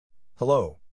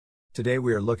Hello. Today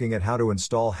we are looking at how to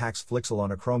install HaxeFlixel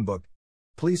on a Chromebook.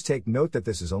 Please take note that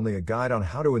this is only a guide on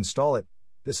how to install it.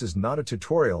 This is not a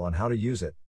tutorial on how to use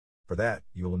it. For that,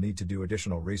 you will need to do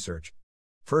additional research.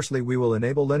 Firstly, we will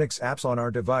enable Linux apps on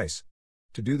our device.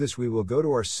 To do this, we will go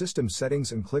to our system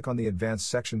settings and click on the advanced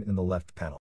section in the left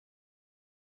panel.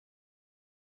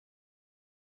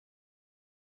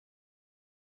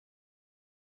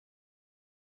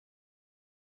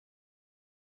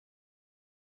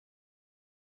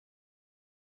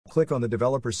 Click on the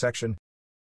Developer section.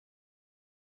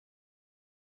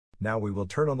 Now we will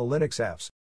turn on the Linux apps.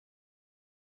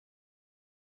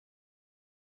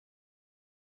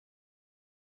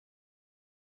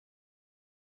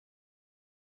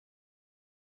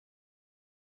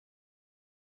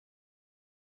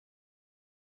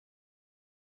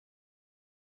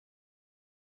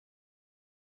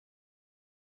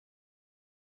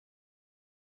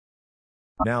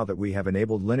 Now that we have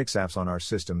enabled Linux apps on our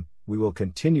system, we will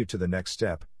continue to the next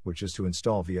step, which is to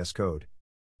install VS Code.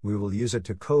 We will use it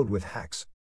to code with Haxe.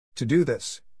 To do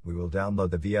this, we will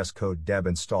download the VS Code deb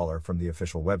installer from the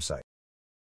official website.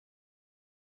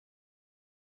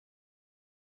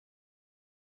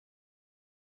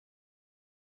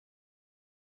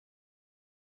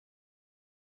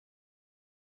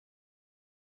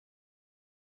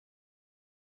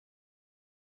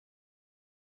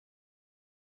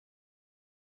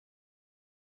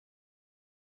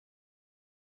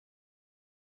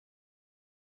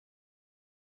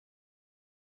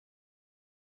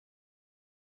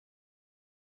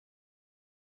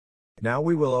 Now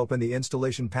we will open the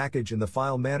installation package in the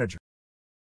File Manager.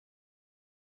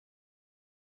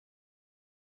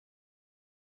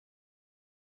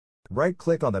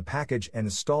 Right-click on the package and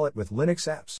install it with Linux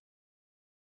apps.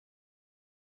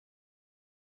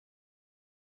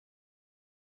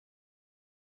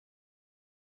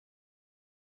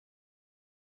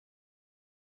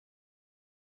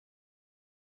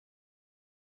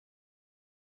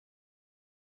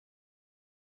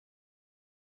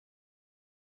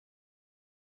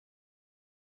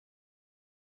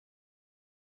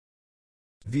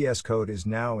 VS Code is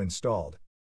now installed.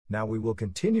 Now we will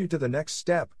continue to the next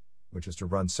step, which is to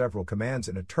run several commands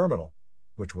in a terminal,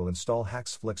 which will install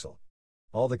HaxeFlixel.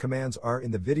 All the commands are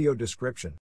in the video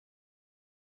description.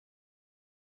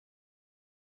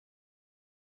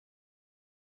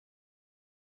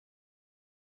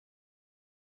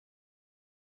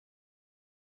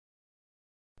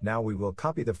 Now we will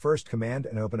copy the first command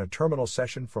and open a terminal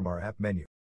session from our app menu.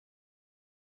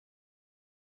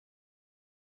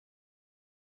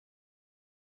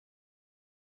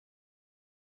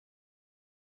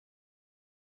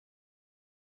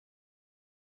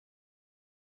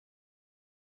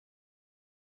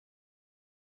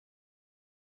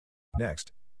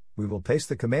 Next, we will paste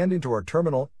the command into our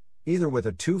terminal, either with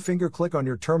a two-finger click on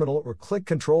your terminal or click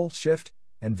Ctrl, Shift,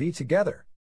 and V together.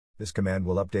 This command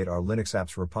will update our Linux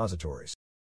apps repositories.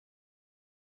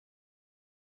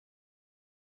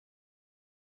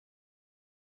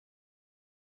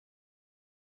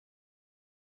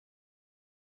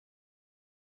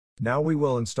 Now we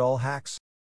will install Haxe.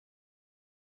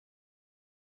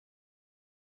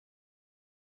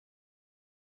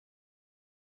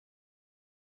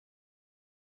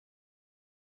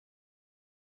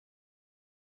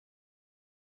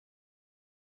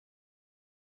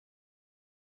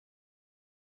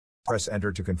 Press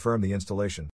Enter to confirm the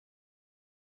installation.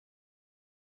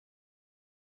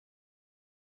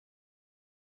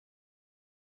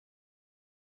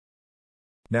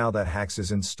 Now that Haxe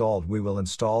is installed, we will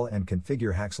install and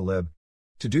configure Hexalib.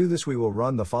 To do this, we will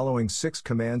run the following 6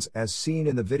 commands as seen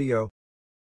in the video.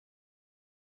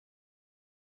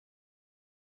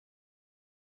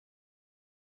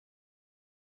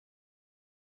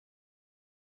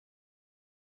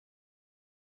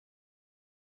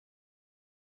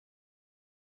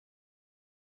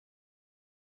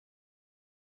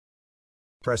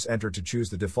 Press Enter to choose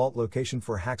the default location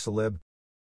for Haxelib.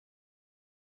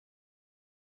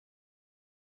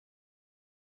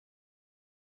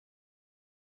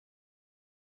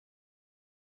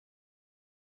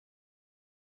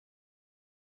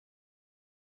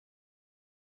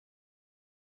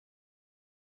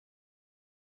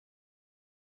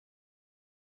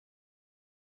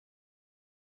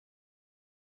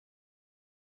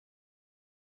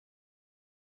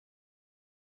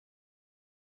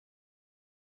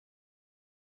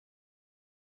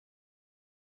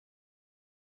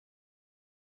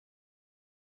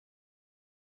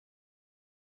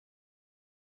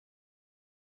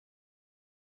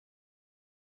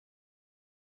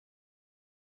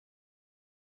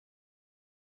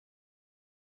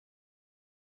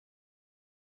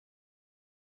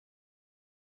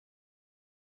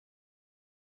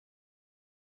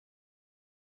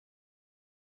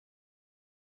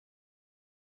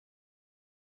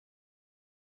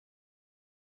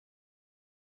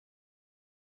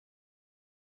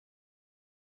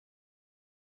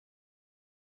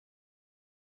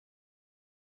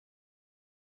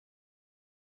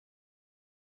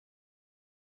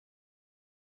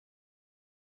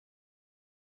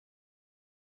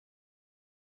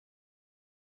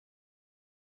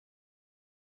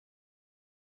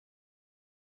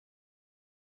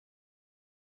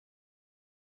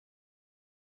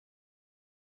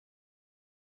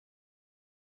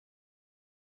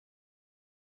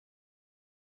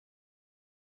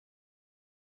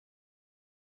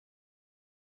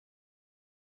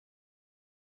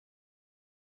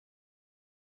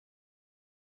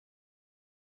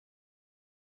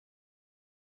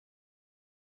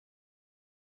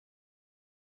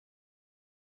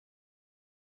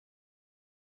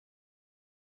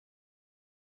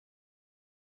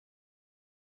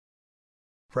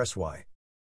 Press Y.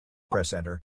 Press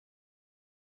Enter.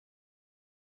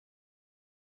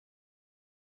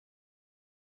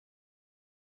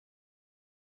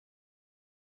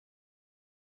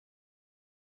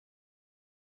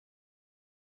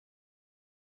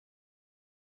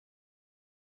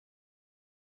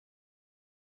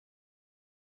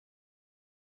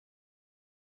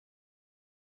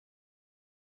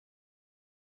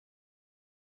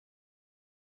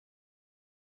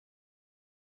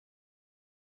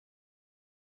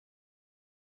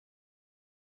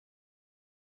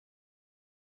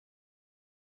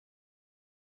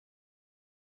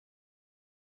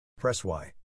 Press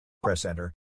Y. Press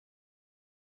Enter.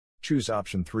 Choose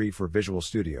option 3 for Visual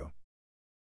Studio.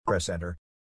 Press Enter.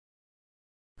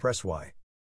 Press Y.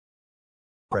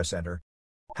 Press Enter.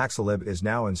 Haxelib is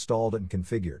now installed and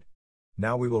configured.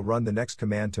 Now we will run the next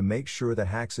command to make sure that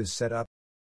Haxe is set up.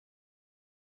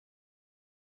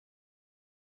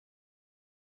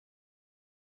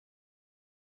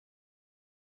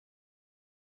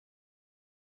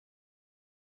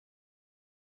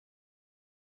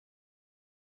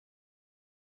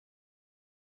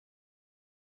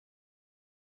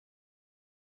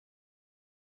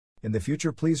 In the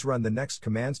future, please run the next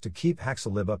commands to keep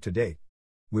Haxelib up to date.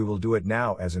 We will do it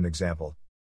now as an example.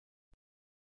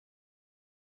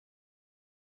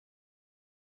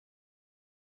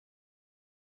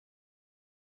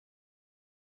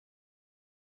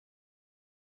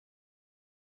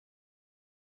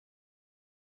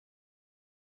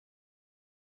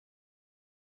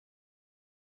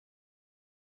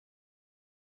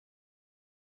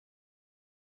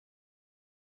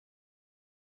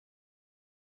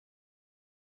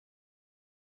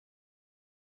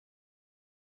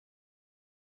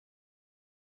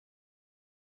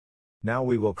 Now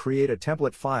we will create a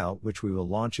template file which we will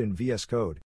launch in VS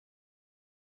Code.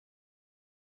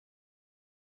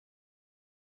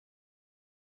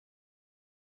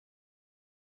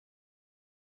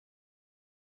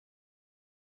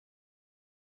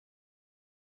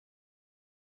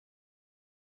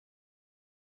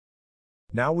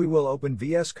 Now we will open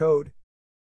VS Code.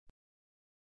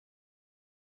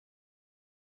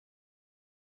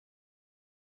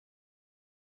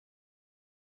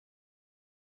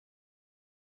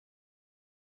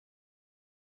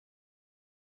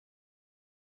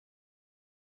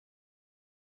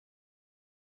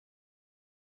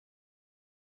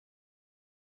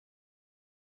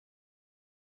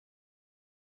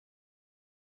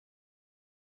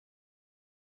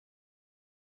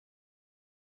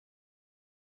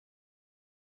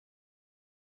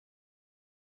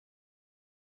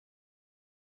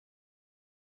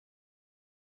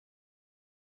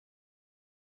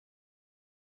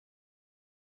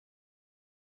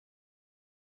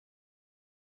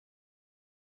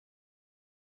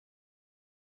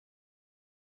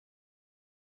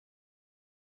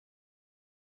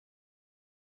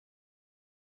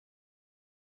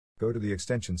 Go to the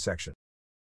extension section.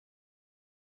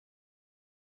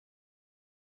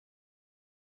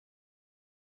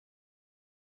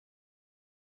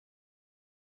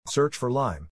 Search for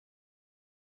Lime.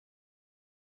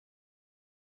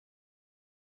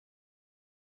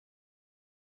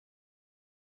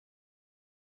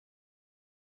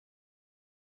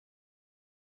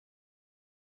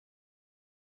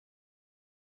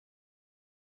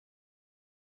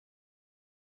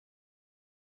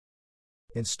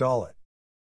 Install it.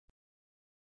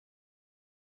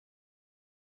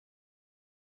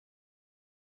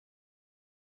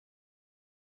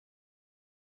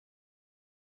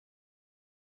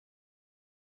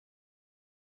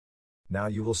 Now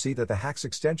you will see that the Haxe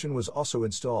extension was also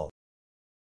installed.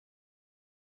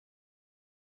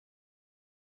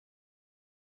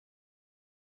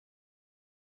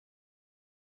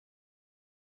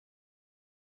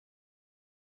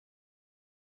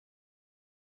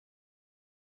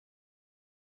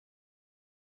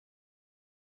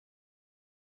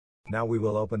 Now we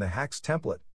will open the Haxe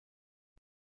template.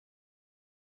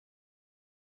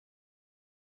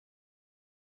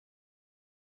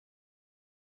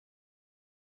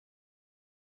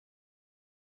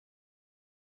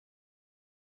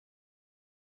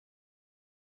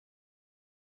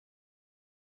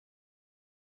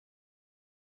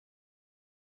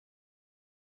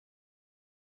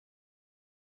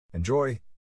 Enjoy!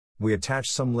 We attach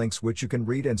some links which you can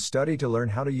read and study to learn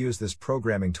how to use this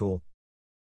programming tool.